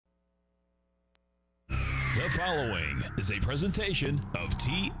following is a presentation of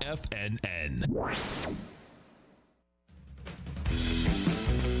TFNN.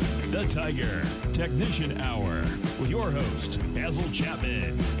 The Tiger Technician Hour with your host, Basil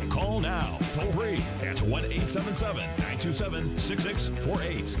Chapman. Call now, toll free at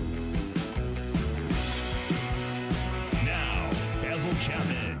 1-877-927-6648. Now, Basil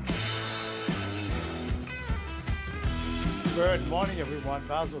Chapman. Good morning, everyone.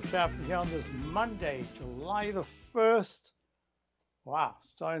 Basil Chapman here on this Monday, July the 1st. Wow,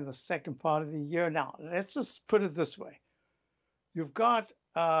 starting the second part of the year. Now, let's just put it this way. You've got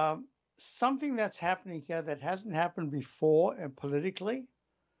something that's happening here that hasn't happened before and politically.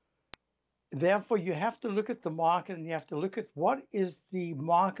 Therefore, you have to look at the market and you have to look at what is the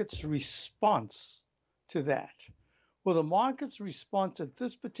market's response to that. Well, the market's response at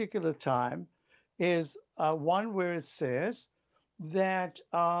this particular time is one where it says that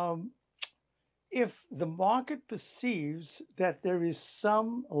if the market perceives that there is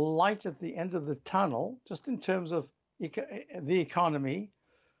some light at the end of the tunnel, just in terms of the economy,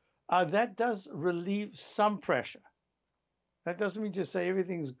 that does relieve some pressure. That doesn't mean to say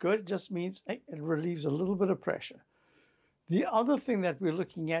everything's good. It just means it relieves a little bit of pressure. The other thing that we're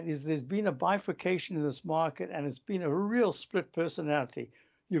looking at is there's been a bifurcation in this market, and it's been a real split personality.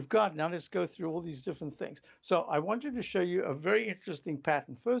 You've got, now let's go through all these different things. So I wanted to show you a very interesting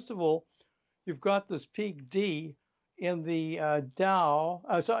pattern. First of all, you've got this peak D in the Dow,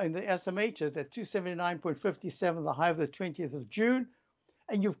 in the SMHs at 279.57, the high of the 20th of June,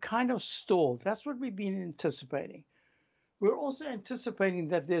 and you've kind of stalled. That's what we've been anticipating. We're also anticipating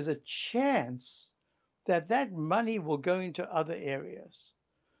that there's a chance that that money will go into other areas.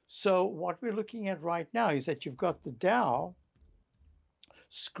 So what we're looking at right now is that you've got the Dow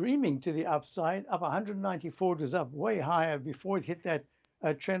screaming to the upside, up 194. It was up way higher before it hit that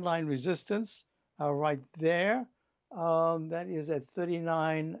trend line resistance right there. That is at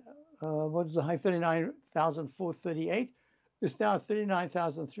 39, what is the high? 39,438. It's now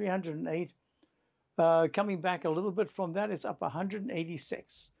 39,308. Coming back a little bit from that, it's up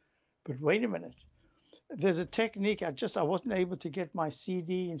 186. But wait a minute. There's a technique. I wasn't able to get my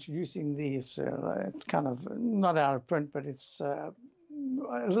CD introducing these. It's kind of not out of print, but it's a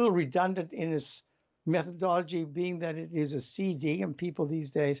little redundant in its methodology, being that it is a CD, and people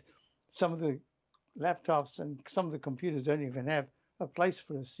these days, some of the laptops and some of the computers don't even have a place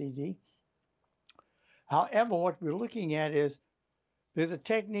for a CD. However, what we're looking at is there's a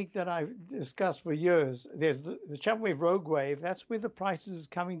technique that I've discussed for years. There's the Chapman wave, rogue wave. That's where the prices is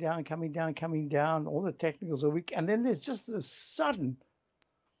coming down, coming down, coming down. All the technicals are weak. And then there's just this sudden,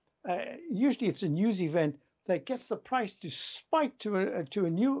 usually it's a news event that gets the price to spike to a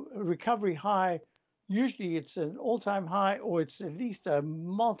new recovery high. Usually it's an all-time high, or it's at least a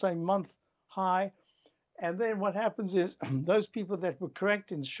multi-month high. And then what happens is those people that were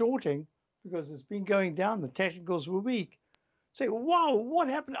correct in shorting, because it's been going down, the technicals were weak, say, wow, what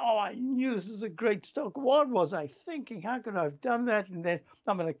happened? Oh, I knew this is a great stock. What was I thinking? How could I have done that? And then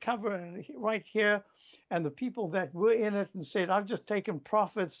I'm going to cover it right here. And the people that were in it and said, I've just taken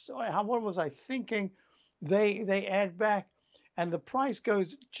profits. What was I thinking? They add back, and the price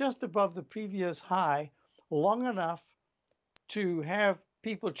goes just above the previous high long enough to have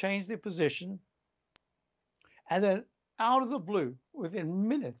people change their position. And then out of the blue, within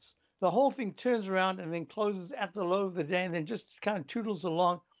minutes, the whole thing turns around and then closes at the low of the day and then just kind of toodles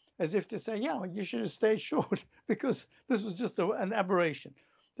along as if to say, yeah, well, you should have stayed short because this was just an aberration.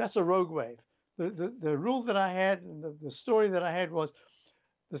 That's a rogue wave. The rule that I had and the story that I had was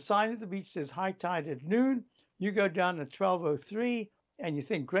the sign at the beach says high tide at noon. You go down at 12:03 and you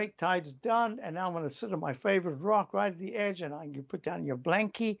think great, tide's done. And now I'm going to sit on my favorite rock right at the edge, and you put down your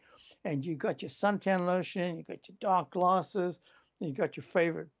blankie and you got your suntan lotion, you got your dark glasses, you got your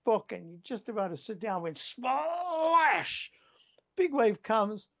favorite book, and you're just about to sit down when splash, big wave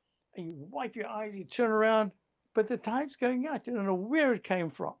comes, and you wipe your eyes, you turn around, but the tide's going out. You don't know where it came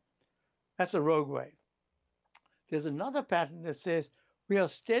from. That's a rogue wave. There's another pattern that says we are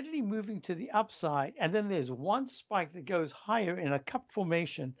steadily moving to the upside, and then there's one spike that goes higher in a cup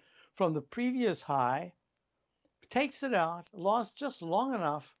formation from the previous high, takes it out, lasts just long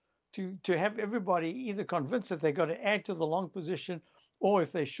enough to have everybody either convinced that they got to add to the long position, or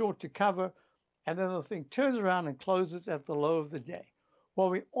if they're short, to cover, and then the thing turns around and closes at the low of the day. Well,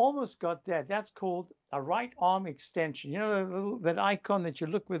 we almost got that. That's called a right arm extension. You know, that icon that you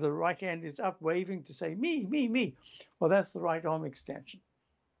look where the right hand is up waving to say, me, me, me. Well, that's the right arm extension.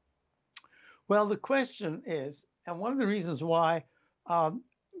 Well, the question is, and one of the reasons why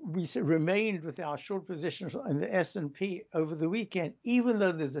we remained with our short positions in the S&P over the weekend, even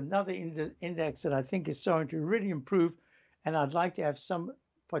though there's another index that I think is starting to really improve, and I'd like to have some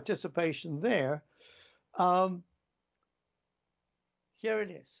participation there. Here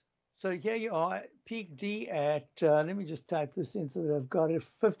it is. So here you are, peak D at, let me just type this in so that I've got it,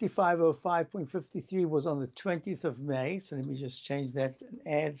 5505.53 was on the 20th of May. So let me just change that and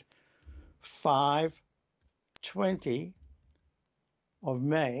add 5/20 of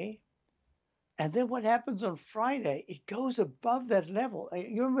May. And then what happens on Friday? It goes above that level.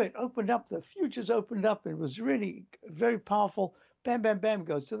 You remember it opened up, the futures opened up, and it was really very powerful. Bam, bam, bam,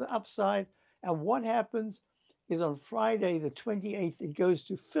 goes to the upside. And what happens is on Friday, the 28th, it goes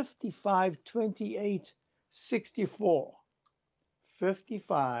to 55.2864.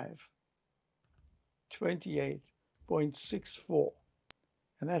 55.28.64.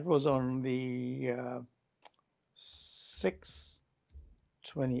 And that was on the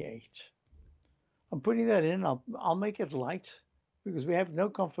 6/28. I'm putting that in. I'll make it light because we have no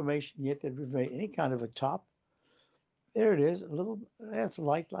confirmation yet that we've made any kind of a top. There it is, a little, that's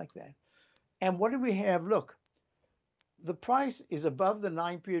light like that. And what do we have? Look, the price is above the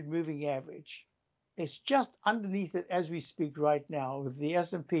 9-period moving average. It's just underneath it as we speak right now, with the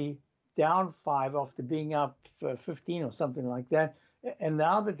S&P down 5 after being up 15 or something like that. And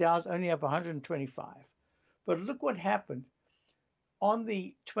now the Dow's only up 125. But look what happened. On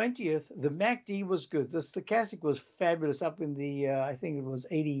the 20th, the MACD was good. The stochastic was fabulous, up in the, I think it was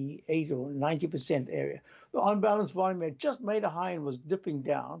 88 or 90% area. The unbalanced volume had just made a high and was dipping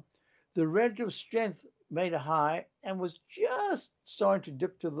down. The relative strength made a high and was just starting to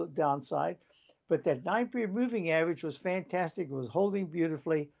dip to the downside. But that 9-period moving average was fantastic. It was holding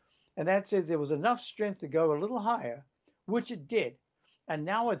beautifully. And that said there was enough strength to go a little higher, which it did. And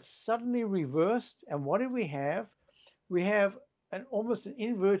now it's suddenly reversed. And what do we have? We have almost an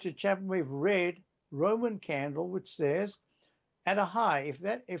inverted Chapman wave red Roman candle, which says at a high,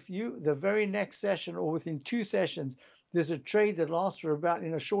 if you the very next session or within 2 sessions, there's a trade that lasts for about,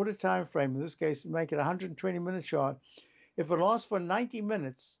 in a shorter time frame, in this case, make it a 120-minute chart. If it lasts for 90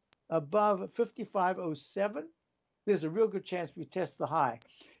 minutes above 55.07, there's a real good chance we test the high.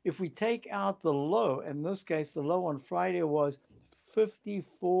 If we take out the low, in this case, the low on Friday was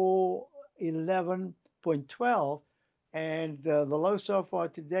 54.11.12, and the low so far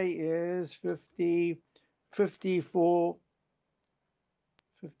today is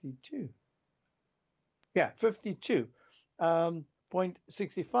 54.52. Yeah,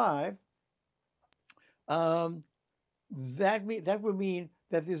 52.65. That would mean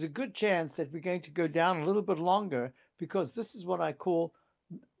that there's a good chance that we're going to go down a little bit longer, because this is what I call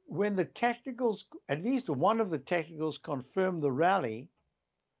when the technicals, at least one of the technicals, confirm the rally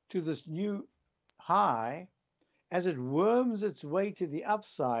to this new high. As it worms its way to the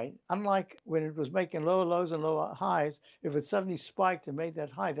upside, unlike when it was making lower lows and lower highs, if it suddenly spiked and made that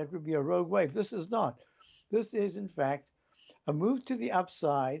high, that would be a rogue wave. This is not. This is, in fact, a move to the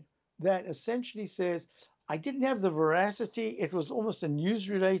upside that essentially says, I didn't have the veracity. It was almost a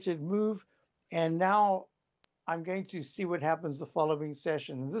news-related move, and now I'm going to see what happens the following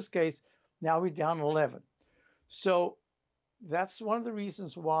session. In this case, now we're down 11. So that's one of the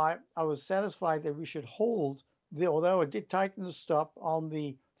reasons why I was satisfied that we should hold, although it did tighten the stop on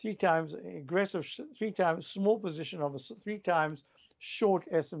the 3 times aggressive, 3 times small position of a 3 times short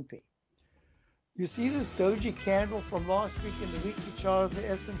S&P. You see this doji candle from last week in the weekly chart of the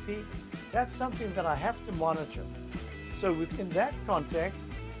S&P? That's something that I have to monitor. So within that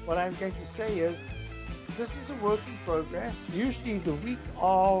context, what I'm going to say is, this is a work in progress. Usually the week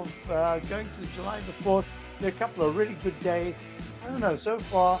of going to July the 4th, there are a couple of really good days. I don't know, so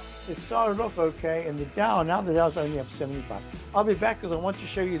far it started off okay, and the Dow, now the Dow's only up 75. I'll be back because I want to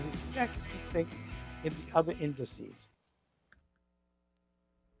show you the exact same thing in the other indices.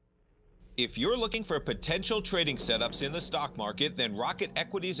 If you're looking for potential trading setups in the stock market, then Rocket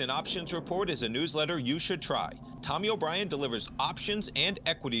Equities and Options Report is a newsletter you should try. Tommy O'Brien delivers options and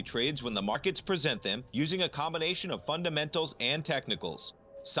equity trades when the markets present them, using a combination of fundamentals and technicals.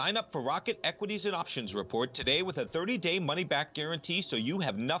 Sign up for Rocket Equities and Options Report today with a 30-day money-back guarantee, so you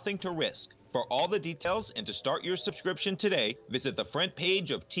have nothing to risk. For all the details and to start your subscription today, visit the front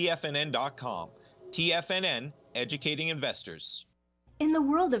page of TFNN.com. TFNN, educating investors. In the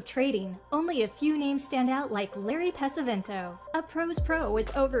world of trading, only a few names stand out like Larry Pesavento, a pro's pro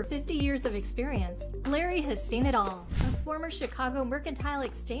with over 50 years of experience. Larry has seen it all. A former Chicago Mercantile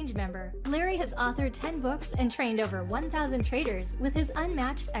Exchange member, Larry has authored 10 books and trained over 1,000 traders with his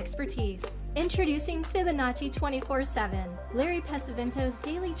unmatched expertise. Introducing Fibonacci 24/7, Larry Pesavento's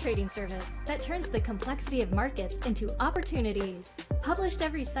daily trading service that turns the complexity of markets into opportunities. Published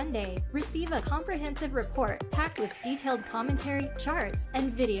every Sunday, receive a comprehensive report packed with detailed commentary, charts,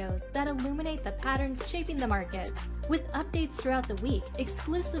 and videos that illuminate the patterns shaping the markets, with updates throughout the week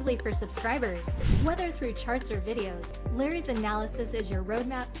exclusively for subscribers. Whether through charts or videos, Larry's analysis is your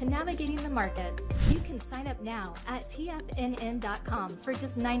roadmap to navigating the markets. You can sign up now at TFNN.com for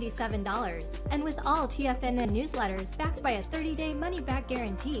just $97. And with all TFNN newsletters backed by a 30-day money-back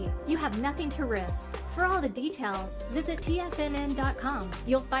guarantee, you have nothing to risk. For all the details, visit TFNN.com.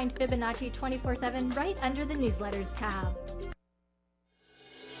 You'll find Fibonacci 24/7 right under the newsletters tab.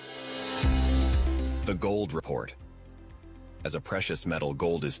 The Gold Report. As a precious metal,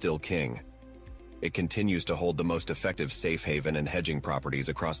 gold is still king. It continues to hold the most effective safe haven and hedging properties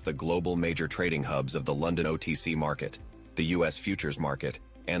across the global major trading hubs of the London OTC market, the US futures market,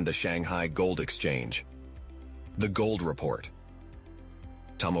 and the Shanghai Gold Exchange. The Gold Report.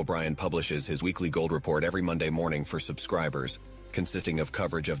 Tom O'Brien publishes his weekly gold report every Monday morning for subscribers, consisting of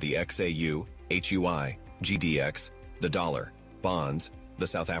coverage of the XAU, HUI, GDX, the dollar, bonds, the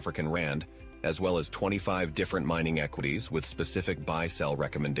South African rand, as well as 25 different mining equities with specific buy-sell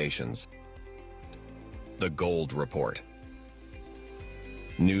recommendations. The Gold Report.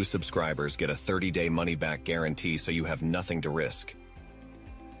 New subscribers get a 30-day money-back guarantee, so you have nothing to risk.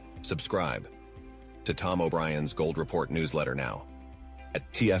 Subscribe to Tom O'Brien's Gold Report newsletter now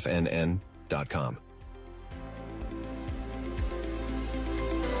at TFNN.com.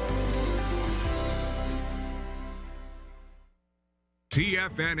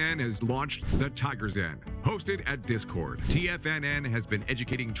 TFNN has launched The Tiger's Den. Hosted at Discord, TFNN has been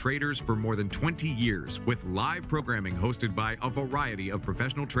educating traders for more than 20 years with live programming hosted by a variety of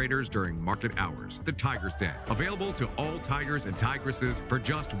professional traders during market hours. The Tiger's Den, available to all tigers and tigresses for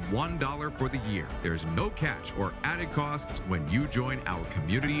just $1 for the year. There's no catch or added costs when you join our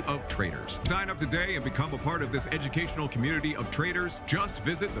community of traders. Sign up today and become a part of this educational community of traders. Just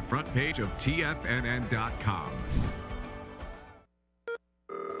visit the front page of TFNN.com.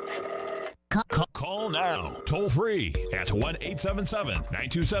 Call now, toll free at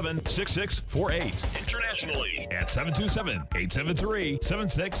 1-877-927-6648. Internationally at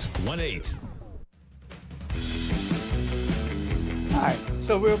 727-873-7618. All right,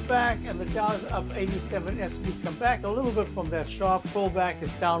 so we're back, and the Dow is up 87. S&P's come back a little bit from that sharp pullback.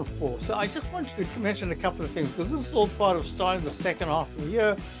 It's down 4. So I just want you to mention a couple of things, because this is all part of starting the second half of the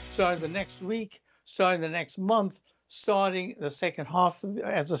year, starting the next week, starting the next month, starting the second half,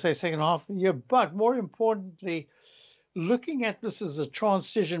 as I say, second half of the year. But more importantly, looking at this as a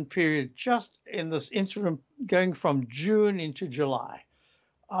transition period, just in this interim, going from June into July.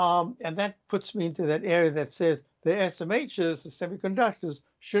 And that puts me into that area that says the SMHs, the semiconductors,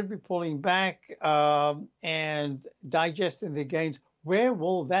 should be pulling back and digesting the gains. Where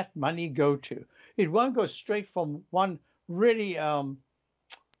will that money go to? It won't go straight from one really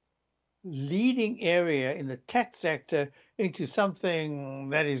leading area in the tech sector into something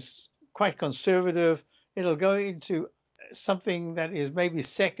that is quite conservative. It'll go into something that is maybe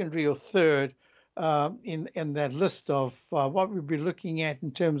secondary or third in that list of what we'll be looking at in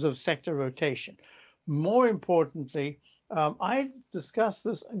terms of sector rotation. More importantly, I discussed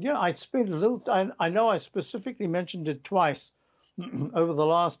this. I spent a little time. I know I specifically mentioned it twice over the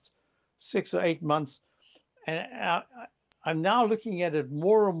last 6 or 8 months, and I'm now looking at it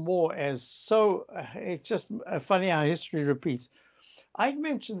more and more as so. It's just funny how history repeats. I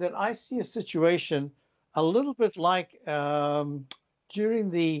mentioned that I see a situation a little bit like during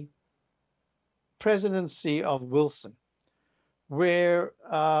the presidency of Wilson, where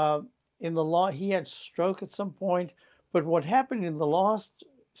in the law he had stroke at some point. But what happened in the last,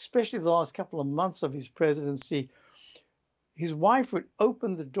 especially the last couple of months of his presidency, his wife would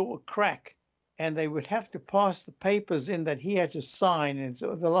open the door crack, and they would have to pass the papers in that he had to sign. And so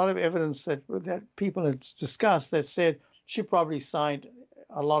there's a lot of evidence that people had discussed that said she probably signed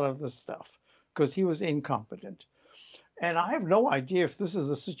a lot of the stuff because he was incompetent. And I have no idea if this is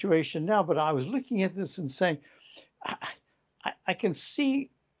the situation now, but I was looking at this and saying, I can see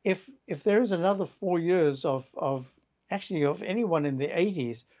if there is another 4 years of anyone in the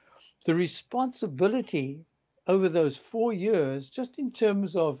 80s, the responsibility over those 4 years, just in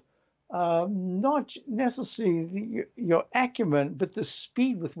terms of not necessarily your acumen, but the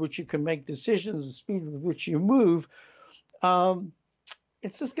speed with which you can make decisions, the speed with which you move.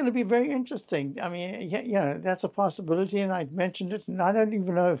 It's just going to be very interesting. I mean, yeah, that's a possibility, and I mentioned it, and I don't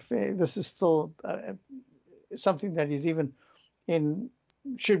even know if this is still something that is even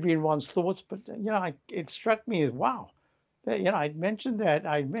should be in one's thoughts. But it struck me as wow, I'd mentioned that.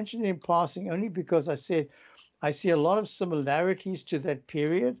 I mentioned it in passing only because I said I see a lot of similarities to that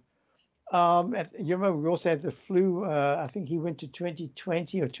period. You remember we also had the flu. I think he went to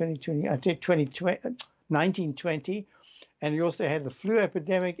 2020 or 2020. I think 2020, 1920, and you also had the flu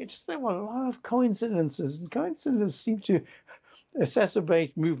epidemic. There were a lot of coincidences, and coincidences seem to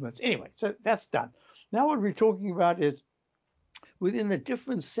exacerbate movements. Anyway, so that's done. Now what we're talking about is within the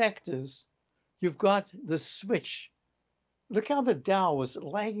different sectors, you've got the switch. Look how the Dow was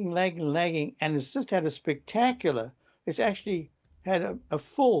lagging, and it's just had a spectacular. It's actually had a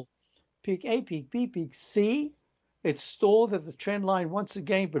full peak A, peak B, peak C. It's stalled at the trend line once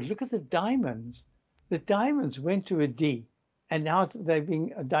again, but look at the diamonds. The diamonds went to a D, and now they've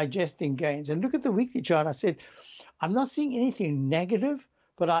been digesting gains. And look at the weekly chart. I said, I'm not seeing anything negative,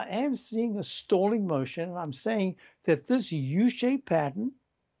 but I am seeing a stalling motion. And I'm saying that this U-shaped pattern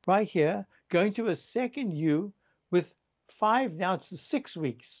right here, going to a second U with 5, now it's 6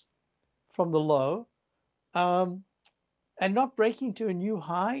 weeks from the low, and not breaking to a new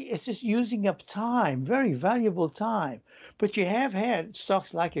high. It's just using up time, very valuable time. But you have had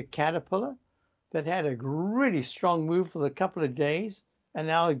stocks like a Caterpillar that had a really strong move for a couple of days, and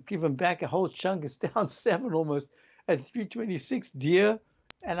now given back a whole chunk. It's down 7 almost at 326. Deer,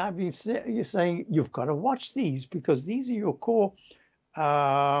 and I've been saying you've got to watch these because these are your core.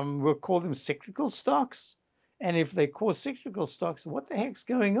 We'll call them cyclical stocks. And if they core cyclical stocks, what the heck's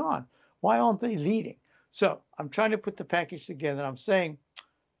going on? Why aren't they leading? So I'm trying to put the package together. I'm saying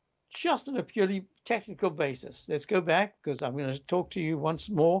just on a purely technical basis. Let's go back because I'm going to talk to you once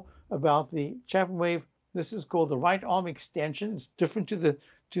more about the Chapman wave. This is called the right arm extension. It's different to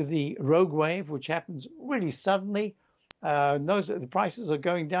the rogue wave, which happens really suddenly. The prices are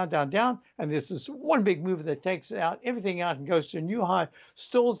going down, and there's this one big move that takes everything out and goes to a new high,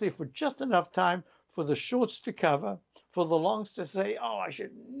 stalls there for just enough time for the shorts to cover, for the longs to say, oh, I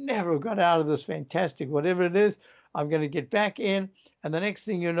should never have got out of this fantastic, whatever it is, I'm going to get back in. And the next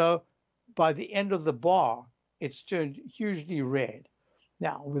thing you know, by the end of the bar, it's turned hugely red.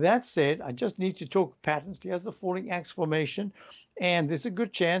 Now, with that said, I just need to talk patterns. Here's the falling axe formation, and there's a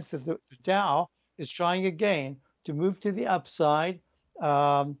good chance that the Dow is trying again to move to the upside.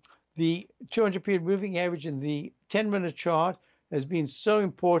 The 200-period moving average in the 10-minute chart has been so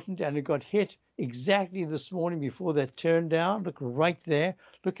important, and it got hit exactly this morning before that turn down. Look right there.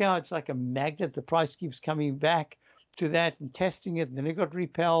 Look how it's like a magnet. The price keeps coming back to that and testing it, and then it got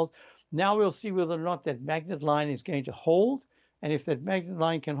repelled. Now we'll see whether or not that magnet line is going to hold. And if that magnet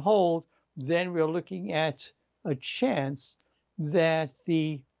line can hold, then we're looking at a chance that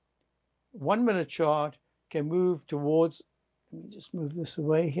the 1-minute chart can move towards, let me just move this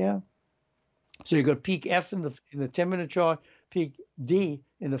away here. So you've got peak F in the 10-minute chart, peak D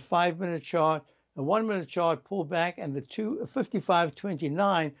in the 5-minute chart, the 1-minute chart pull back, and the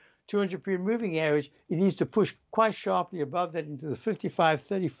 55.29 200-period moving average, it needs to push quite sharply above that into the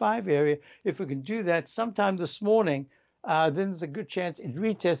 55.35 area. If we can do that sometime this morning, then there's a good chance it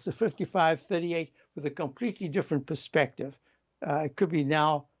retests the 55.38 with a completely different perspective. It could be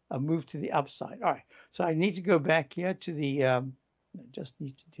now a move to the upside. All right, so I need to go back here to the, I just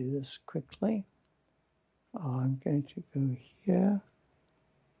need to do this quickly. I'm going to go here,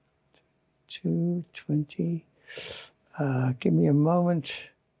 220. Give me a moment.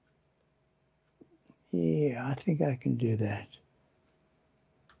 Yeah, I think I can do that.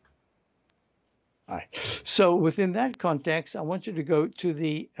 All right. So within that context, I want you to go to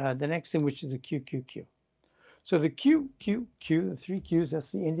the next thing, which is the QQQ. So the QQQ, the 3 Qs,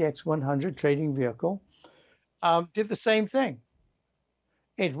 that's the Index 100 trading vehicle, did the same thing.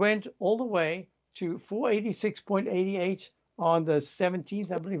 It went all the way to 486.88 on the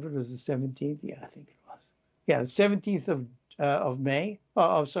 17th. I believe it was the 17th. Yeah, I think it was. Yeah, the 17th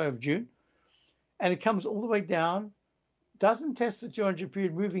of June. And it comes all the way down, doesn't test the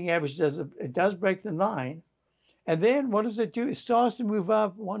 200-period moving average, it does break the 9. And then what does it do? It starts to move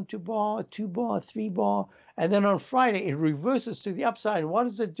up 1, 2 bar, 2 bar, 3 bar. And then on Friday, it reverses to the upside. And what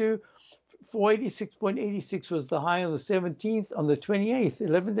does it do? 486.86 was the high on the 17th. On the 28th,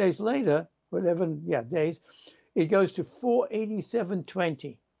 11 days later, 11 days, it goes to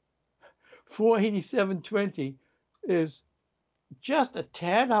 487.20. 487.20 is just a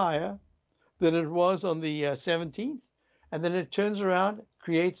tad higher than it was on the 17th. And then it turns around,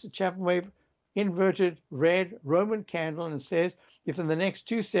 creates a Chapman wave inverted red Roman candle, and says if in the next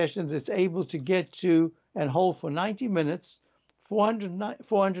 2 sessions it's able to get to and hold for 90 minutes,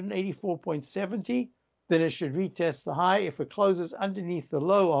 484.70, then it should retest the high. If it closes underneath the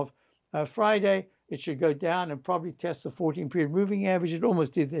low of Friday, it should go down and probably test the 14-period moving average. It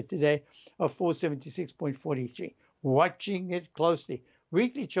almost did that today of 476.43. watching it closely.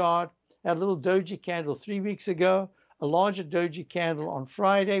 Weekly chart, had a little doji candle 3 weeks ago, a larger doji candle on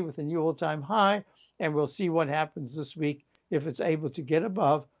Friday with a new all-time high, and we'll see what happens this week if it's able to get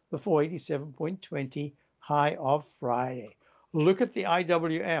above the 487.20 high of Friday. Look at the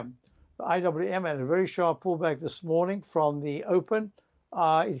IWM. The IWM had a very sharp pullback this morning from the open.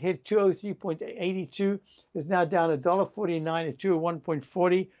 It hit 203.82, is now down $1.49 at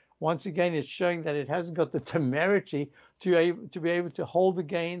 201.40. Once again, it's showing that it hasn't got the temerity to be able to hold the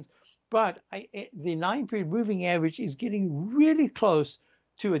gains. But the 9-period moving average is getting really close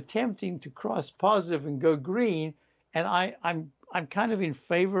to attempting to cross positive and go green. And I'm kind of in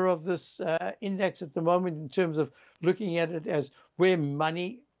favor of this index at the moment in terms of looking at it as where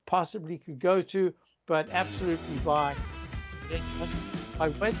money possibly could go to, but absolutely by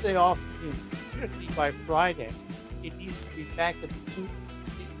Wednesday afternoon, certainly by Friday, it needs to be back at the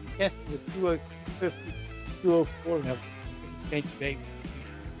testing the 250, 204 level. It's going to be.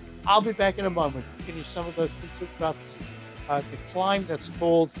 I'll be back in a moment to finish some of those things about the climb that's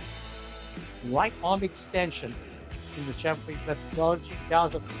called right arm extension in the Chapman methodology.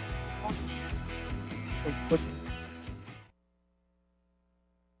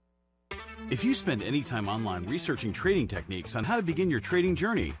 If you spend any time online researching trading techniques on how to begin your trading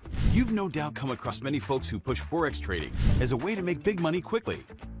journey, you've no doubt come across many folks who push Forex trading as a way to make big money quickly.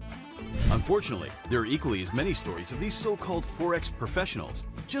 Unfortunately, there are equally as many stories of these so-called Forex professionals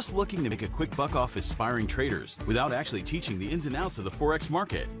just looking to make a quick buck off aspiring traders without actually teaching the ins and outs of the Forex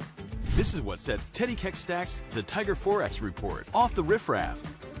market. This is what sets Teddy Keckstack's The Tiger Forex Report off the riffraff.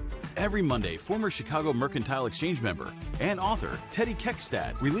 Every Monday, former Chicago Mercantile Exchange member and author Teddy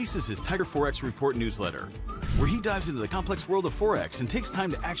Keckstack releases his Tiger Forex Report newsletter, where he dives into the complex world of Forex and takes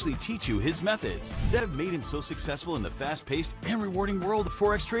time to actually teach you his methods that have made him so successful in the fast-paced and rewarding world of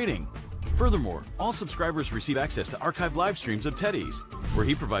Forex trading. Furthermore, all subscribers receive access to archived live streams of Teddy's, where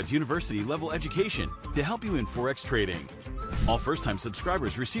he provides university-level education to help you in Forex trading. All first-time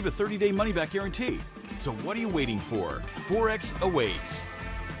subscribers receive a 30-day money-back guarantee. So what are you waiting for? Forex awaits.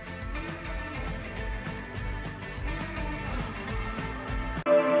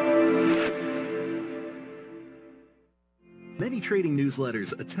 Many trading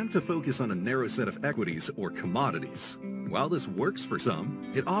newsletters attempt to focus on a narrow set of equities or commodities. While this works for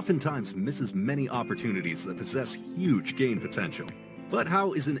some, it oftentimes misses many opportunities that possess huge gain potential. But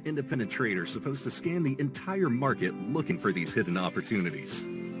how is an independent trader supposed to scan the entire market looking for these hidden opportunities?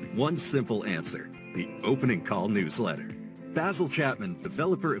 One simple answer: the opening call newsletter. Basil Chapman,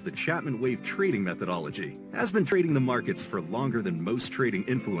 developer of the Chapman Wave trading methodology, has been trading the markets for longer than most trading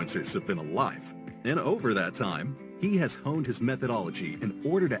influencers have been alive. And over that time, he has honed his methodology in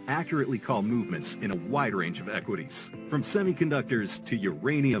order to accurately call movements in a wide range of equities, from semiconductors to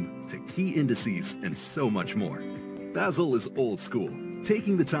uranium to key indices and so much more. Basil is old school,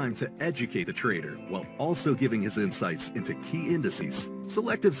 taking the time to educate the trader while also giving his insights into key indices,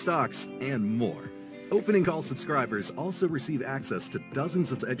 selective stocks, and more. Opening call subscribers also receive access to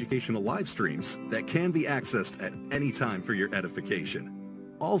dozens of educational live streams that can be accessed at any time for your edification.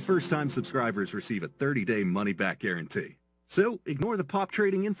 All first-time subscribers receive a 30-day money-back guarantee. So ignore the pop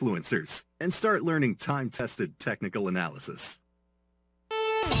trading influencers and start learning time-tested technical analysis.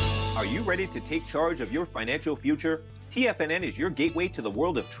 Are you ready to take charge of your financial future? TFNN is your gateway to the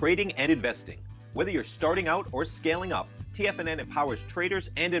world of trading and investing. Whether you're starting out or scaling up, TFNN empowers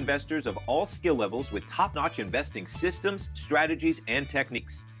traders and investors of all skill levels with top-notch investing systems, strategies, and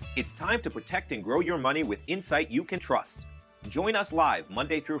techniques. It's time to protect and grow your money with insight you can trust. Join us live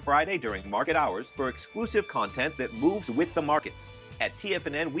Monday through Friday during market hours for exclusive content that moves with the markets. At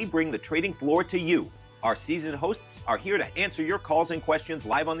TFNN, we bring the trading floor to you. Our seasoned hosts are here to answer your calls and questions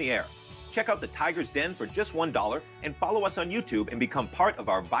live on the air. Check out the Tiger's Den for just $1 and follow us on YouTube and become part of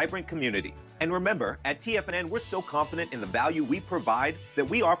our vibrant community. And remember, at TFNN, we're so confident in the value we provide that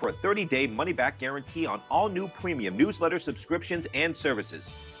we offer a 30-day money-back guarantee on all new premium newsletter subscriptions and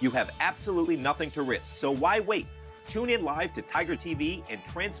services. You have absolutely nothing to risk, so why wait? Tune in live to Tiger TV and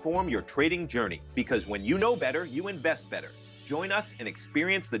transform your trading journey, because when you know better, you invest better. Join us and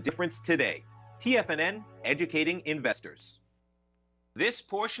experience the difference today. TFNN, educating investors. This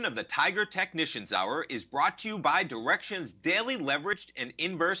portion of the Tiger Technicians Hour is brought to you by Direxion's daily leveraged and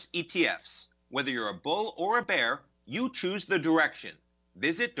inverse ETFs. Whether you're a bull or a bear, you choose the direction.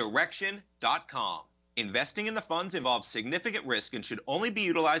 Visit Direxion.com. Investing in the funds involves significant risk and should only be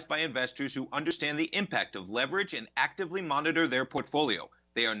utilized by investors who understand the impact of leverage and actively monitor their portfolio.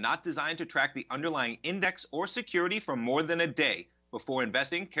 They are not designed to track the underlying index or security for more than a day. Before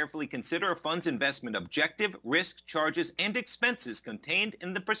investing, carefully consider a fund's investment objective, risk, charges, and expenses contained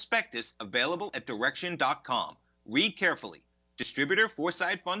in the prospectus available at Direxion.com. Read carefully. Distributor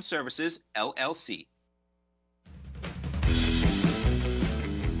Foreside Fund Services, LLC.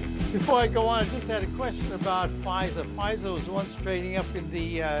 Before I go on, I just had a question about Pfizer. Pfizer was once trading up in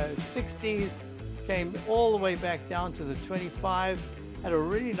the 60s, came all the way back down to the 25s. Had a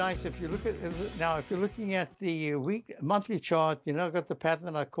really nice, if you look at, now if you're looking at the monthly chart, you know, got the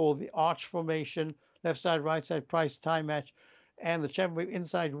pattern I call the arch formation, left side, right side, price, time match, and the Chapman wave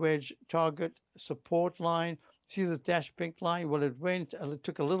inside wedge target support line. See this dash pink line? Well, it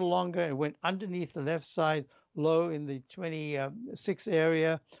took a little longer. It went underneath the left side low in the 26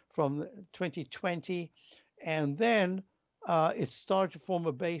 area from 2020. And then it started to form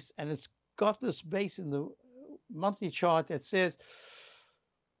a base, and it's got this base in the monthly chart that says,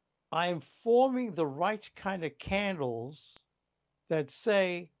 I am forming the right kind of candles that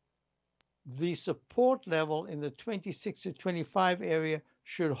say the support level in the 26 to 25 area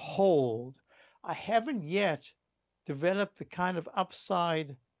should hold. I haven't yet developed the kind of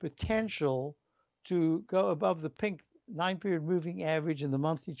upside potential to go above the pink 9-period moving average in the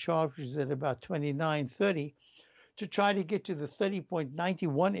monthly chart, which is at about 29.30, to try to get to the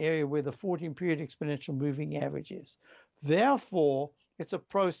 30.91 area where the 14-period exponential moving average is. Therefore, it's a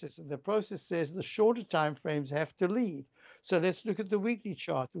process, and the process says the shorter time frames have to lead. So let's look at the weekly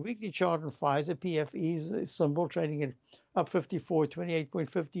chart. The weekly chart on Pfizer, PFE, is a symbol trading at up 54,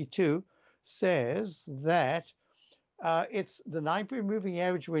 28.52, says that it's the 9-period moving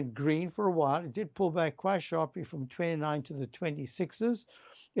average went green for a while. It did pull back quite sharply from 29 to the 26s.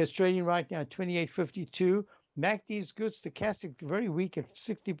 It's trading right now at 28.52. MACD is good. Stochastic very weak at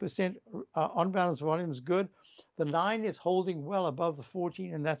 60%. On balance volume is good. The 9 is holding well above the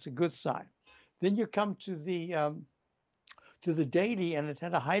 14, and that's a good sign. Then you come to the daily, and it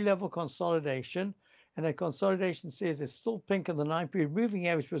had a high-level consolidation. And that consolidation says it's still pink in the 9-period moving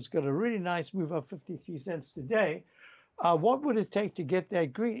average, but it's got a really nice move up 53 cents today. What would it take to get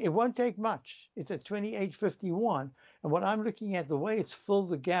that green? It won't take much. It's at 28.51. And what I'm looking at, the way it's filled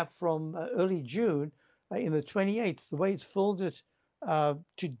the gap from early June in the 28th, the way it's filled it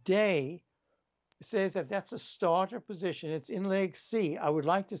today says that that's a starter position. It's in leg C. I would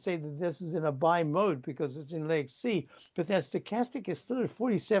like to say that this is in a buy mode because it's in leg C, but that stochastic is still at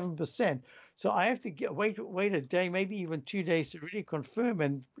 47%. So I have to wait a day, maybe even 2 days to really confirm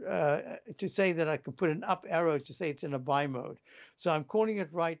and to say that I can put an up arrow to say it's in a buy mode. So I'm calling it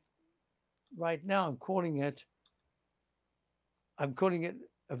right now. I'm calling it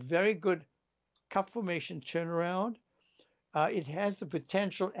a very good cup formation turnaround. It has the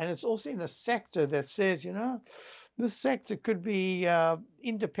potential, and it's also in a sector that says, you know, this sector could be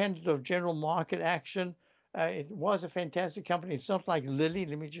independent of general market action. It was a fantastic company. It's not like Lilly.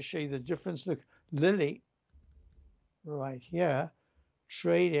 Let me just show you the difference. Look, Lilly, right here,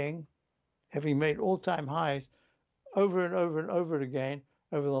 trading, having made all-time highs over and over and over again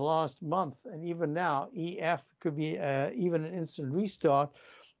over the last month. And even now, EF could be even an instant restart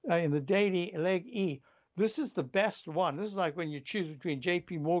in the daily leg E. This is the best one. This is like when you choose between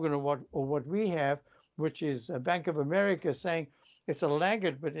JP Morgan or what we have, which is Bank of America, saying it's a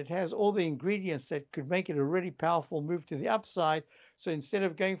laggard, but it has all the ingredients that could make it a really powerful move to the upside. So instead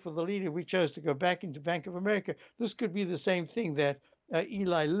of going for the leader, we chose to go back into Bank of America. This could be the same thing, that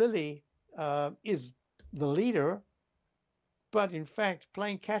Eli Lilly is the leader, but in fact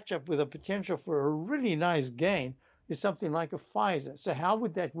playing catch up with a potential for a really nice gain is something like a Pfizer. So how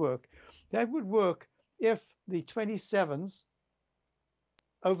would that work? That would work if the 27s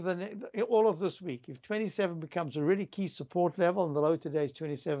over all of this week, if 27 becomes a really key support level, and the low today is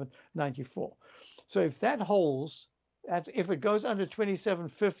 27.94. So if that holds, if it goes under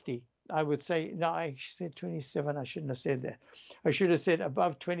 27.50, I would say, no, I said 27. I shouldn't have said that. I should have said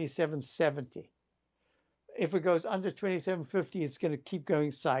above 27.70. If it goes under 27.50, it's going to keep going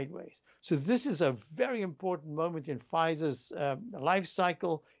sideways. So this is a very important moment in Pfizer's life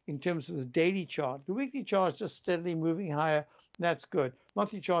cycle in terms of the daily chart. The weekly chart is just steadily moving higher. That's good.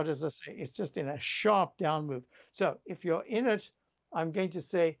 Monthly chart, as I say, it's just in a sharp down move. So if you're in it, I'm going to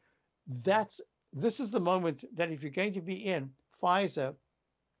say this is the moment that if you're going to be in Pfizer,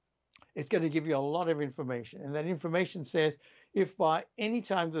 it's going to give you a lot of information. And that information says, if by any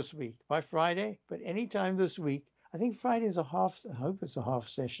time this week, by Friday, but any time this week, I think Friday is I hope it's a half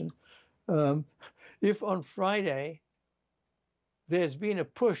session. If on Friday there's been a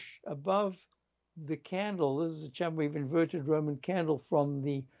push above the candle, this is a Chapman wave inverted Roman candle from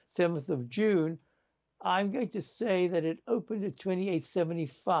the 7th of June, I'm going to say that it opened at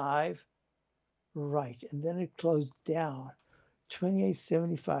 28.75, right, and then it closed down,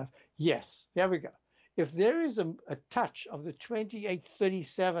 28.75. Yes, there we go. if there is a touch of the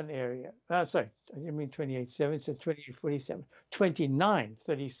 2837 area, sorry, I didn't mean 28.7, it said 28.47,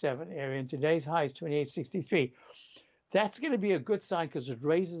 29.37 area, and today's high is 28.63. That's going to be a good sign because it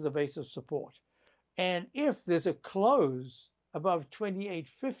raises the base of support. And if there's a close above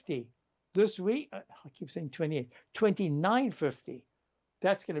 28.50 this week, I keep saying 29.50,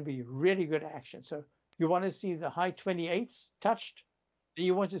 that's going to be really good action. So you want to see the high 28s touched.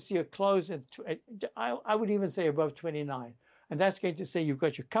 You want to see a close at, I would even say above 29. And that's going to say you've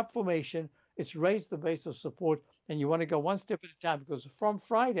got your cup formation, it's raised the base of support, and you want to go one step at a time, because from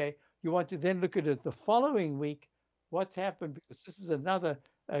Friday, you want to then look at it the following week, what's happened, because this is another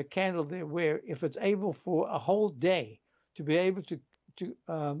candle there where if it's able for a whole day to be able to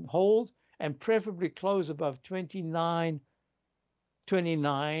hold and preferably close above 29.20.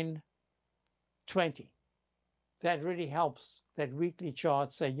 That really helps that weekly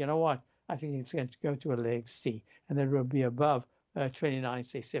chart say, you know what, I think it's going to go to a leg C, and then it will be above 29,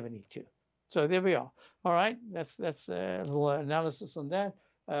 say 72. So there we are. All right, that's a little analysis on that.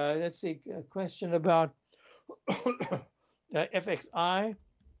 Let's see a question about FXI.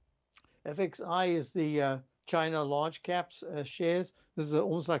 FXI is the China large caps shares. This is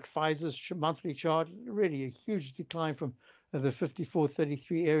almost like Pfizer's monthly chart. Really a huge decline from the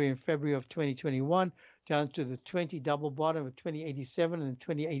 54.33 area in February of 2021 down to the 20 double bottom of 2087 and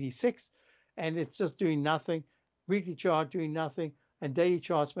 2086, and it's just doing nothing. Weekly chart doing nothing, and daily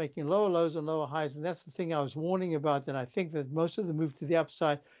charts making lower lows and lower highs. And that's the thing I was warning about, that I think that most of the move to the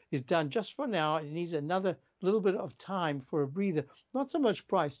upside is done just for now. It needs another little bit of time for a breather. Not so much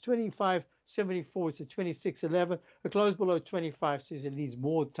price. 25.74 is at 26.11. A close below 25 says it needs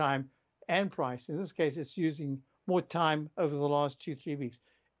more time and price. In this case, it's using more time over the last 2-3 weeks.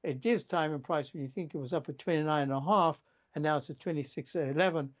 It is time and price when you think it was up at 29.5 and now it's at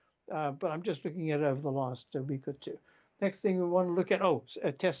 26.11. But I'm just looking at it over the last week or two. Next thing we want to look at,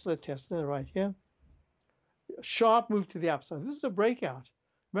 Tesla right here. Sharp move to the upside. This is a breakout.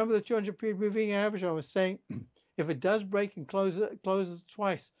 Remember the 200 period moving average? I was saying if it does break and closes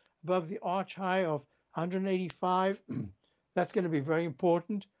twice above the arch high of 185, that's going to be very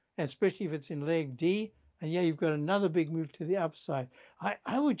important, and especially if it's in leg D. And yeah, you've got another big move to the upside.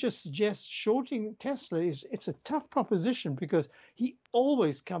 I would just suggest shorting Tesla. It's a tough proposition because he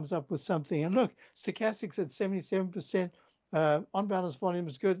always comes up with something. And look, stochastics at 77%, on balance volume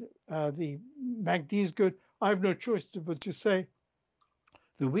is good. The MACD is good. I have no choice but to say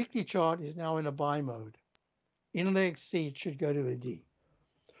the weekly chart is now in a buy mode. In leg C, it should go to a D.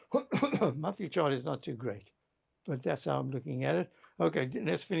 Monthly chart is not too great, but that's how I'm looking at it. Okay,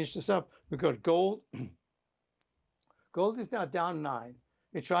 let's finish this up. We've got gold. Gold is now down 9.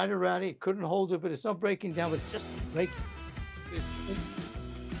 It tried to rally, it couldn't hold it, but it's not breaking down, but it's just breaking.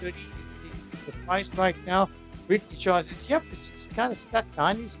 30 is the price right now. Weekly chart is, it's just kind of stuck.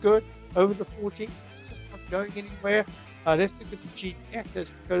 90 is good. Over the 40, it's just not going anywhere. Let's look at the GDX. As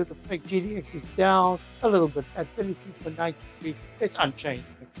we go to the break, GDX is down a little bit at 33.93. It's unchanged.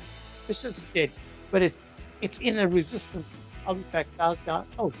 It's just steady, but it's in a resistance. I'll be back. Dow's down.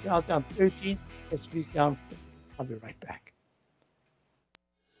 Dow's down 13. S&P's down 4. I'll be right back.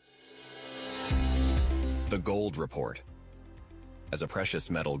 The Gold Report. As a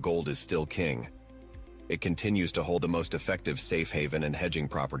precious metal, gold is still king. It continues to hold the most effective safe haven and hedging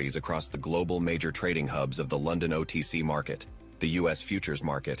properties across the global major trading hubs of the London OTC market, the US futures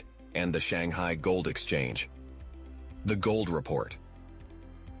market, and the Shanghai Gold Exchange. The Gold Report.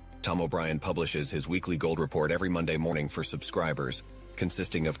 Tom O'Brien publishes his weekly gold report every Monday morning for subscribers,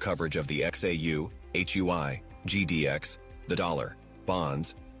 consisting of coverage of the XAU, HUI, GDX, the dollar,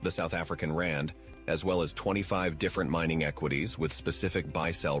 bonds, the South African rand, as well as 25 different mining equities with specific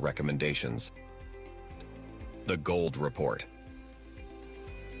buy-sell recommendations. The Gold Report.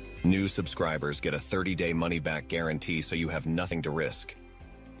 New subscribers get a 30-day money-back guarantee, so you have nothing to risk.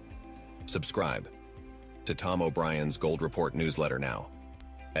 Subscribe to Tom O'Brien's Gold Report newsletter now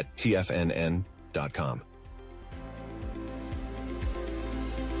at TFNN.com.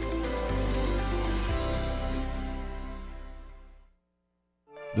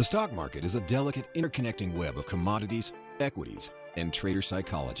 The stock market is a delicate, interconnecting web of commodities, equities, and trader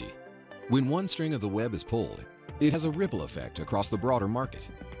psychology. When one string of the web is pulled, it has a ripple effect across the broader market.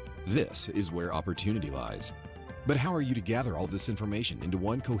 This is where opportunity lies. But how are you to gather all this information into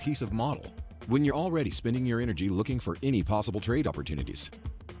one cohesive model when you're already spending your energy looking for any possible trade opportunities?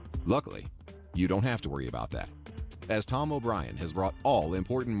 Luckily, you don't have to worry about that, as Tom O'Brien has brought all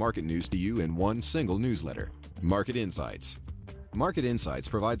important market news to you in one single newsletter, Market Insights. Market Insights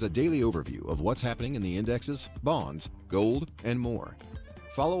provides a daily overview of what's happening in the indexes, bonds, gold, and more.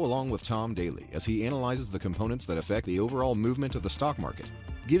 Follow along with Tom daily as he analyzes the components that affect the overall movement of the stock market,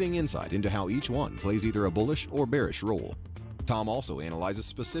 giving insight into how each one plays either a bullish or bearish role. Tom also analyzes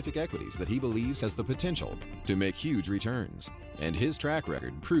specific equities that he believes has the potential to make huge returns, and his track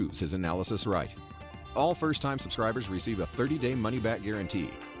record proves his analysis right. All first-time subscribers receive a 30-day money-back guarantee.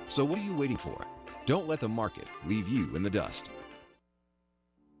 So what are you waiting for? Don't let the market leave you in the dust.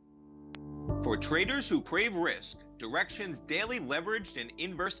 For traders who crave risk, Direxion's daily leveraged and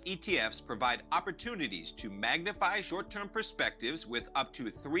inverse ETFs provide opportunities to magnify short-term perspectives with up to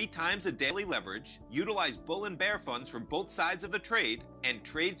 3 times a daily leverage, utilize bull and bear funds for both sides of the trade, and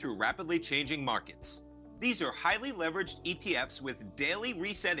trade through rapidly changing markets. These are highly leveraged ETFs with daily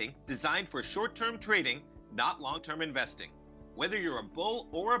resetting designed for short-term trading, not long-term investing. Whether you're a bull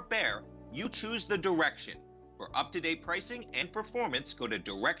or a bear, you choose the Direction. For up-to-date pricing and performance, go to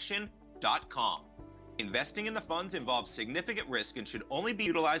Direxion.com. Investing in the funds involves significant risk and should only be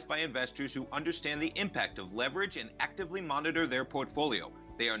utilized by investors who understand the impact of leverage and actively monitor their portfolio.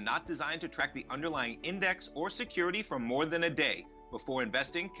 They are not designed to track the underlying index or security for more than a day. Before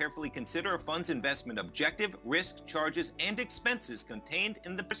investing, carefully consider a fund's investment objective, risk, charges, and expenses contained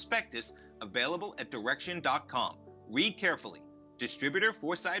in the prospectus available at Direxion.com. Read carefully. Distributor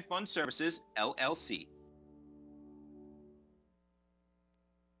Foreside Fund Services, LLC.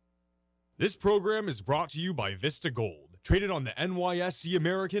 This program is brought to you by Vista Gold, traded on the NYSE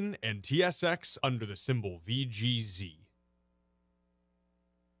American and TSX under the symbol VGZ.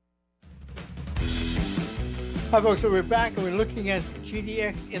 Hi folks, so we're back and we're looking at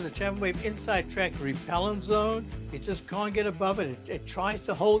GDX in the Chapman Wave inside track repellent zone. It just can't get above it. It tries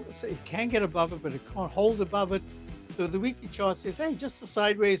to hold, so it can get above it, but it can't hold above it. So the weekly chart says, hey, just a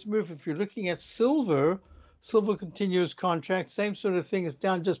sideways move. If you're looking at silver continuous contract, same sort of thing. It's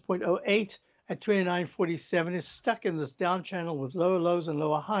down just 0.08 at 29.47. It's stuck in this down channel with lower lows and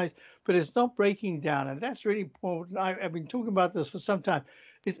lower highs, but it's not breaking down. And that's really important. I've been talking about this for some time.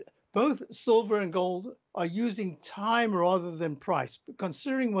 Both silver and gold are using time rather than price. But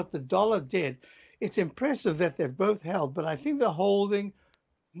considering what the dollar did, it's impressive that they've both held. But I think they're holding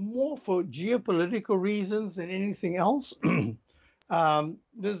more for geopolitical reasons than anything else.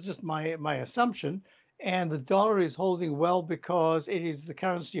 This is just my assumption. And the dollar is holding well because it is the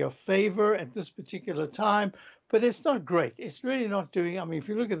currency of favor at this particular time, but it's not great. It's really not doing, I mean, if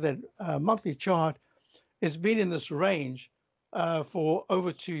you look at that monthly chart, it's been in this range for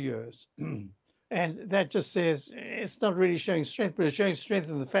over 2 years. And that just says it's not really showing strength, but it's showing strength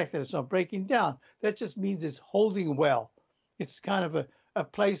in the fact that it's not breaking down. That just means it's holding well. It's kind of a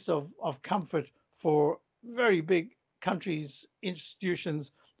place of comfort for very big countries,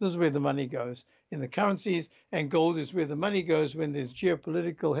 institutions. This is where the money goes in the currencies, and gold is where the money goes when there's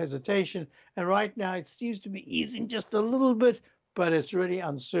geopolitical hesitation. And right now it seems to be easing just a little bit, but it's really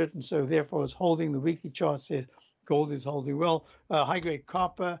uncertain. So therefore it's holding. The weekly chart says gold is holding well. High-grade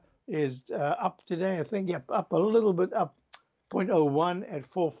copper is up today, I think, yep, up a little bit, up 0.01 at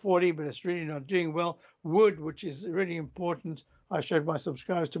 440, but it's really not doing well. Wood, which is really important. I showed my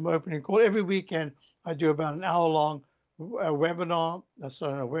subscribers to my opening call. Every weekend I do about an hour-long webinar,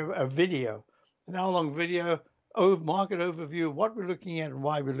 a video, an hour-long video, market overview of what we're looking at and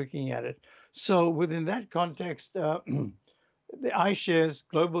why we're looking at it. So within that context, the iShares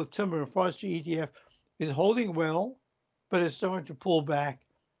Global Timber and Forestry ETF is holding well, but it's starting to pull back,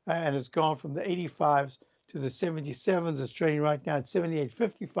 and it's gone from the 85s to the 77s. It's trading right now at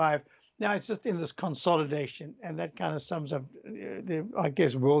 78.55. Now it's just in this consolidation, and that kind of sums up, I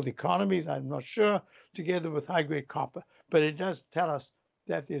guess, world economies, I'm not sure, together with high-grade copper. But it does tell us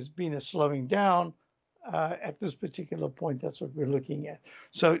that there's been a slowing down at this particular point. That's what we're looking at.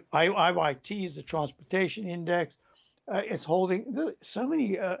 So IYT is the transportation index. It's holding. So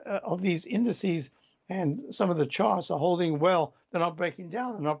many of these indices and some of the charts are holding well. They're not breaking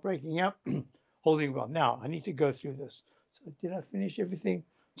down. They're not breaking up. Holding well. Now, I need to go through this. So did I finish everything?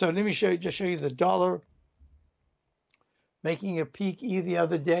 So let me show you the dollar making a peak the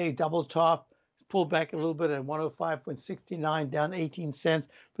other day, double top, pulled back a little bit at 105.69, down 18 cents.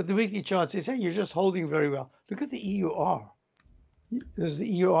 But the weekly chart says, hey, you're just holding very well. Look at the EUR. There's the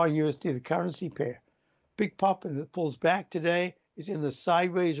EUR USD, the currency pair. Big pop, and it pulls back today. It's in the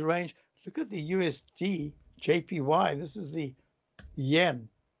sideways range. Look at the USD JPY. This is the yen,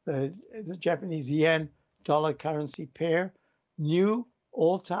 the Japanese yen dollar currency pair. New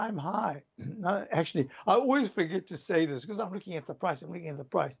all-time high. Actually, I always forget to say this because I'm looking at the price. I'm looking at the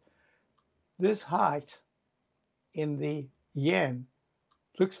price. This height in the yen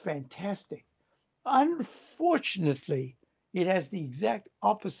looks fantastic. Unfortunately, it has the exact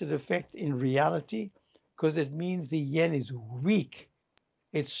opposite effect in reality because it means the yen is weak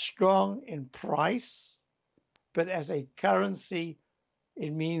It's strong in price, but as a currency,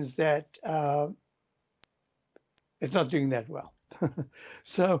 it means that it's not doing that well.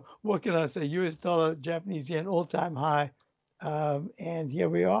 So what can I say? US dollar, Japanese yen, all-time high. And here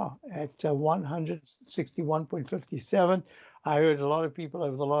we are at 161.57. I heard a lot of people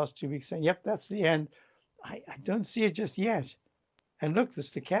over the last 2 weeks saying, yep, that's the end. I don't see it just yet. And look, the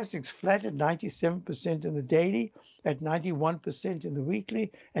stochastic's flat at 97% in the daily, at 91% in the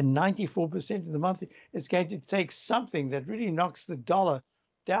weekly, and 94% in the monthly. It's going to take something that really knocks the dollar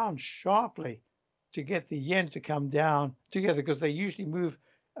down sharply to get the yen to come down together, because they usually move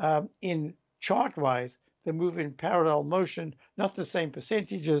in chart-wise. They move in parallel motion, not the same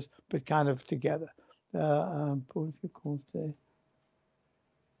percentages, but kind of together.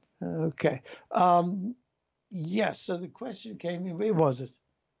 Okay. Yes, so the question came in, where was it?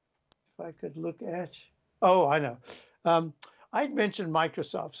 If I could look at, oh, I know. I'd mentioned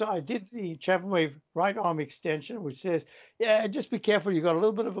Microsoft. So I did the Chapman Wave right arm extension, which says, yeah, just be careful. You've got a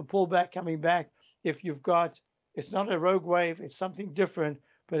little bit of a pullback coming back. If you've got, it's not a rogue wave, it's something different,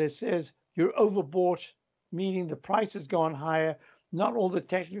 but it says you're overbought, meaning the price has gone higher. Not all the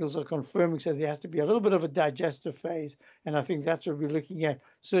technicals are confirming, so there has to be a little bit of a digestive phase. And I think that's what we're looking at,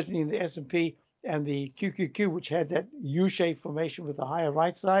 certainly in the S&P and the QQQ, which had that U-shaped formation with the higher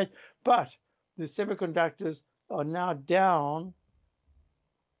right side. But the semiconductors are now down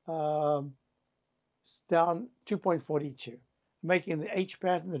 2.42, making the H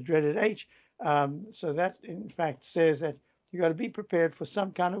pattern, the dreaded H. So that, in fact, says that you got to be prepared for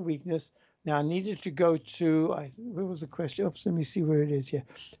some kind of weakness. Now, I needed to go to, where was the question? Oops, let me see where it is here.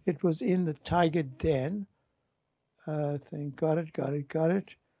 It was in the Tiger Den. Thing. Got it.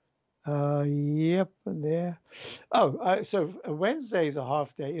 Yep, and there. Oh, so Wednesday's a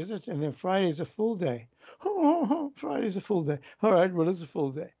half day, is it? And then Friday's a full day. Friday's a full day. All right, well, it's a full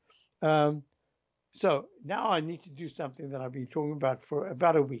day. So now I need to do something that I've been talking about for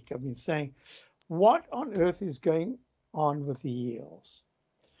about a week. I've been saying, what on earth is going on with the yields?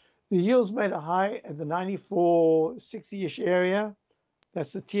 The yields made a high at the 94.60-ish area.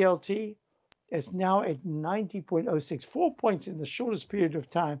 That's the TLT. It's now at 90.06, 4 points in the shortest period of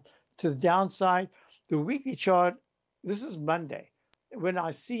time to the downside. The weekly chart, this is Monday. When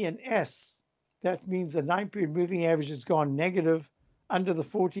I see an S, that means the 9-period moving average has gone negative under the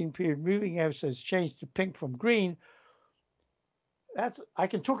 14-period moving average, has changed to pink from green. I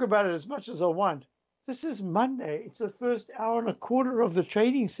can talk about it as much as I want. This is Monday. It's the first hour and a quarter of the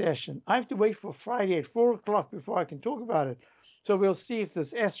trading session. I have to wait for Friday at 4 o'clock before I can talk about it. So we'll see if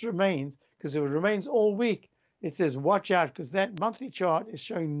this S remains, because if it remains all week, it says watch out, because that monthly chart is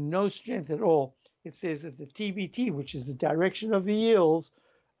showing no strength at all. It says that the TBT, which is the direction of the yields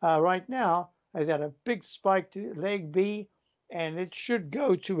right now, has had a big spike to leg B, and it should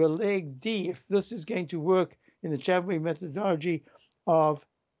go to a leg D if this is going to work in the Chapman methodology of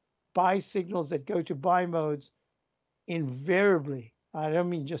buy signals that go to buy modes invariably. I don't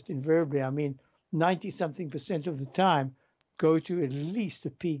mean just invariably, I mean 90-something% of the time go to at least a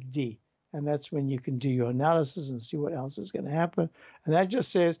peak D. And that's when you can do your analysis and see what else is going to happen. And that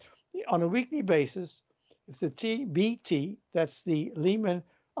just says on a weekly basis, if the TBT, that's the Lehman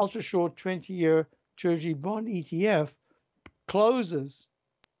Ultra Short 20-year Treasury Bond ETF, closes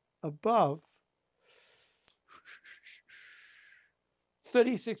above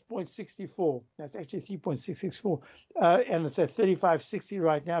 36.64. That's actually 3.664. And it's at 35.60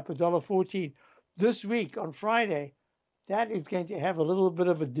 right now per $1.14. This week on Friday, that is going to have a little bit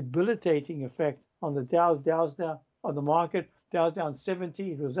of a debilitating effect on the Dow. Dow's down on the market. Dow's down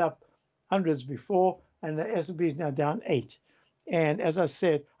 70. It was up hundreds before, and the S&P is now down 8. And as I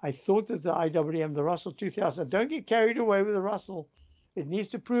said, I thought that the IWM, the Russell 2000, don't get carried away with the Russell. It needs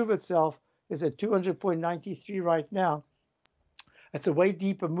to prove itself. It's at 200.93 right now. It's a way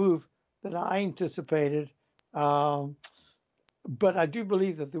deeper move than I anticipated. But I do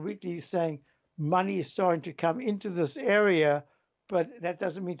believe that the weekly is saying money is starting to come into this area, but that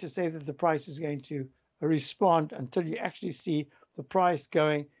doesn't mean to say that the price is going to respond until you actually see the price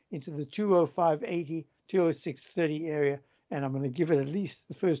going into the 205.80, 206.30 area. And I'm going to give it at least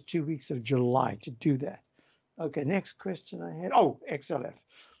the first 2 weeks of July to do that. Okay, next question I had. Oh, XLF.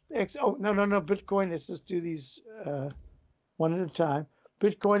 No, Bitcoin. Let's just do these one at a time.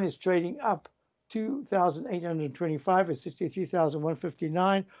 Bitcoin is trading up 2,825 at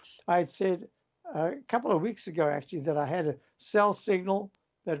 63,159. I had said a couple of weeks ago, actually, that I had a sell signal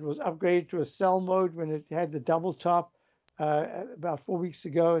that was upgraded to a sell mode when it had the double top about 4 weeks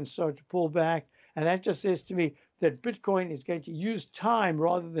ago and started to pull back. And that just says to me that Bitcoin is going to use time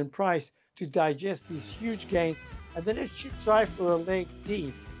rather than price to digest these huge gains, and then it should try for a leg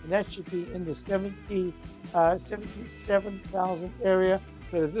D, and that should be in the 77,000 area.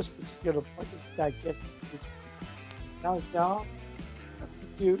 But at this particular point, it's digesting. Now it's down.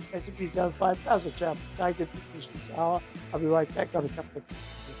 S&P's down 5,000. Chapman. Tiger position this hour. I'll be right back on a couple of questions.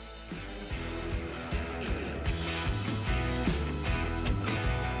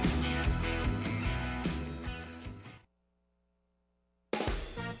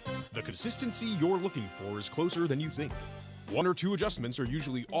 The consistency you're looking for is closer than you think. 1 or 2 adjustments are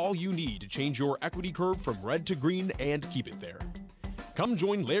usually all you need to change your equity curve from red to green and keep it there. Come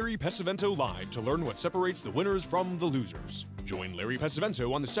join Larry Pesavento live to learn what separates the winners from the losers. Join Larry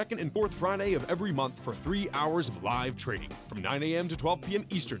Pesavento on the 2nd and 4th Friday of every month for 3 hours of live trading from 9 a.m. to 12 p.m.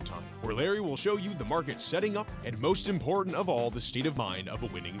 Eastern Time, where Larry will show you the market setting up and, most important of all, the state of mind of a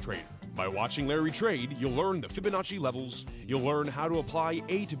winning trader. By watching Larry trade, you'll learn the Fibonacci levels, you'll learn how to apply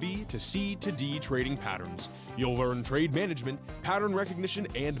A to B to C to D trading patterns, you'll learn trade management, pattern recognition,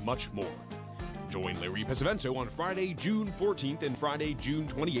 and much more. Join Larry Pesavento on Friday, June 14th and Friday, June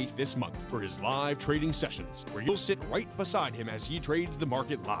 28th this month for his live trading sessions, where you'll sit right beside him as he trades the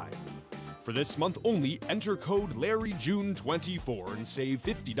market live. For this month only, enter code LarryJune24 and save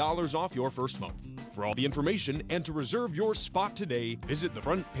 $50 off your first month. For all the information and to reserve your spot today, visit the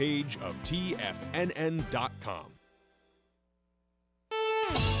front page of TFNN.com.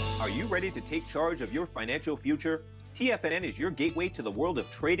 Are you ready to take charge of your financial future? TFNN is your gateway to the world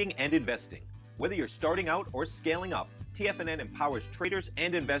of trading and investing. Whether you're starting out or scaling up, TFNN empowers traders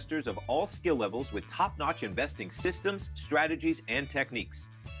and investors of all skill levels with top-notch investing systems, strategies, and techniques.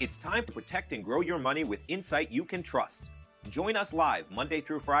 It's time to protect and grow your money with insight you can trust. Join us live Monday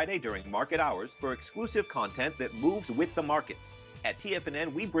through Friday during market hours for exclusive content that moves with the markets. At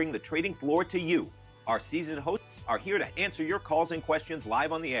TFNN, we bring the trading floor to you. Our seasoned hosts are here to answer your calls and questions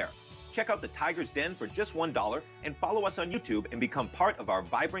live on the air. Check out the Tiger's Den for just $1 and follow us on YouTube and become part of our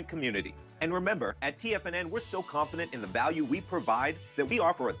vibrant community. And remember, at TFNN, we're so confident in the value we provide that we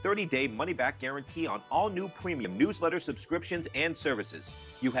offer a 30-day money-back guarantee on all new premium newsletter subscriptions and services.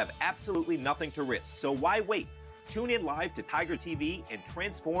 You have absolutely nothing to risk, so why wait? Tune in live to Tiger TV and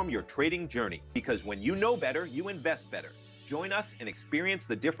transform your trading journey. Because when you know better, you invest better. Join us and experience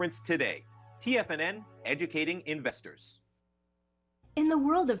the difference today. TFNN, educating investors. In the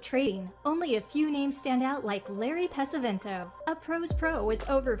world of trading, only a few names stand out like Larry Pesavento, a pro's pro with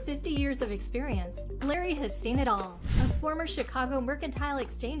over 50 years of experience. Larry has seen it all. A former Chicago Mercantile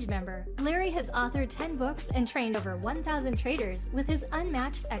Exchange member, Larry has authored 10 books and trained over 1,000 traders with his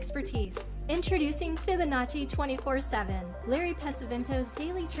unmatched expertise. Introducing Fibonacci 24/7, Larry Pesavento's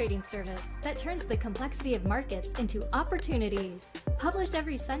daily trading service that turns the complexity of markets into opportunities. Published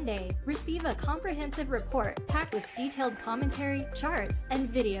every Sunday, receive a comprehensive report packed with detailed commentary, charts,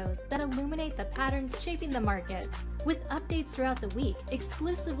 and videos that illuminate the patterns shaping the markets, with updates throughout the week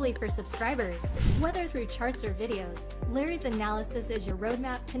exclusively for subscribers. Whether through charts or videos, Larry's analysis is your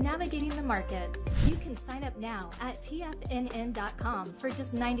roadmap to navigating the markets. You can sign up now at TFNN.com for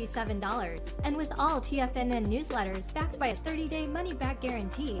just $97. And with all TFNN newsletters backed by a 30-day money-back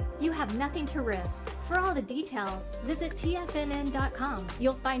guarantee, you have nothing to risk. For all the details, visit TFNN.com.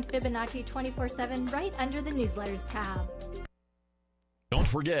 You'll find Fibonacci 24/7 right under the newsletters tab. Don't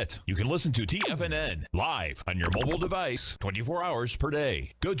forget, you can listen to TFNN live on your mobile device 24 hours per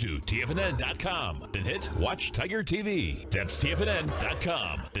day. Go to TFNN.com and hit Watch Tiger TV. That's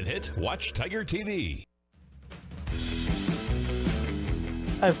TFNN.com and hit Watch Tiger TV.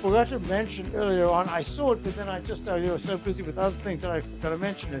 I forgot to mention earlier on, I saw it, but then I was so busy with other things that I forgot to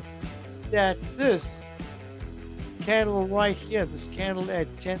mention it, that this candle right here, this candle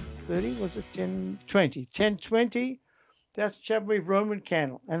at 10:30, was it 10:20? 10:20, that's Chapman Roman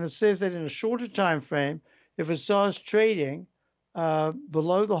candle. And it says that in a shorter time frame, if it starts trading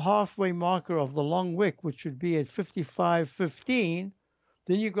below the halfway marker of the long wick, which would be at 55.15,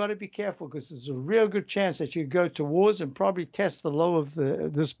 then you've got to be careful, because there's a real good chance that you go towards and probably test the low of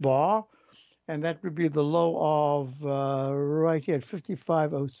this bar, and that would be the low of right here at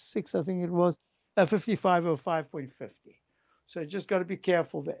 55.06, I think it was, 55.05.50. So just got to be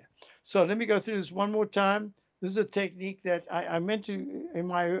careful there. So let me go through this one more time. This is a technique that I meant to, in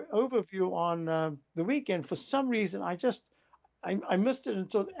my overview on the weekend, for some reason, I missed it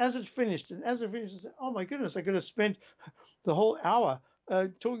until as it finished. And as it finished, I said, oh my goodness, I could have spent the whole hour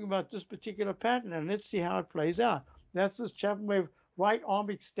talking about this particular pattern, and let's see how it plays out. That's this Chapman Wave right arm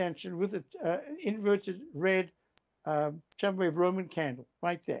extension with an inverted red Chapman Wave Roman candle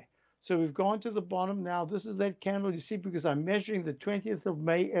right there. So we've gone to the bottom now. This is that candle you see, because I'm measuring the 20th of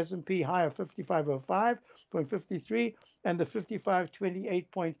May S&P high of 55.05.53, and the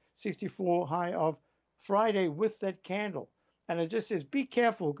 55.28.64 high of Friday with that candle. And it just says, be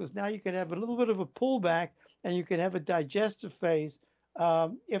careful, because now you can have a little bit of a pullback and you can have a digestive phase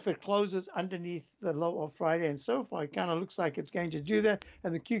if it closes underneath the low of Friday. And so far, it kind of looks like it's going to do that.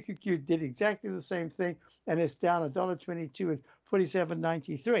 And the QQQ did exactly the same thing, and it's down $1.22 at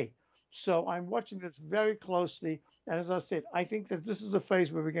 47.93. So I'm watching this very closely. And as I said, I think that this is a phase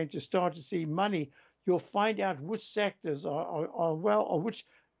where we're going to start to see money. You'll find out which sectors are well, or which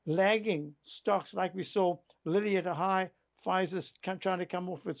lagging stocks, like we saw Lilly at a high, Pfizer's trying to come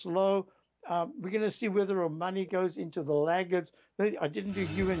off its low. We're going to see whether our money goes into the laggards. I didn't do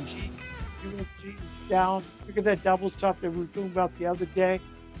UNG. UNG is down. Look at that double top that we were talking about the other day.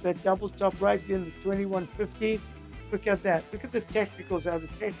 That double top right there in the 2150s. Look at that. Look at the technicals. How the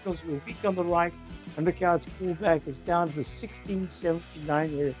technicals were weak on the right. And look how it's pulled back. It's down to the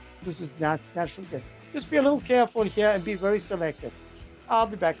 1679 area. This is natural gas. Just be a little careful here and be very selective. I'll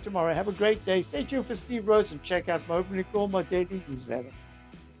be back tomorrow. Have a great day. Stay tuned for Steve Rhodes and check out my opening call, my daily newsletter.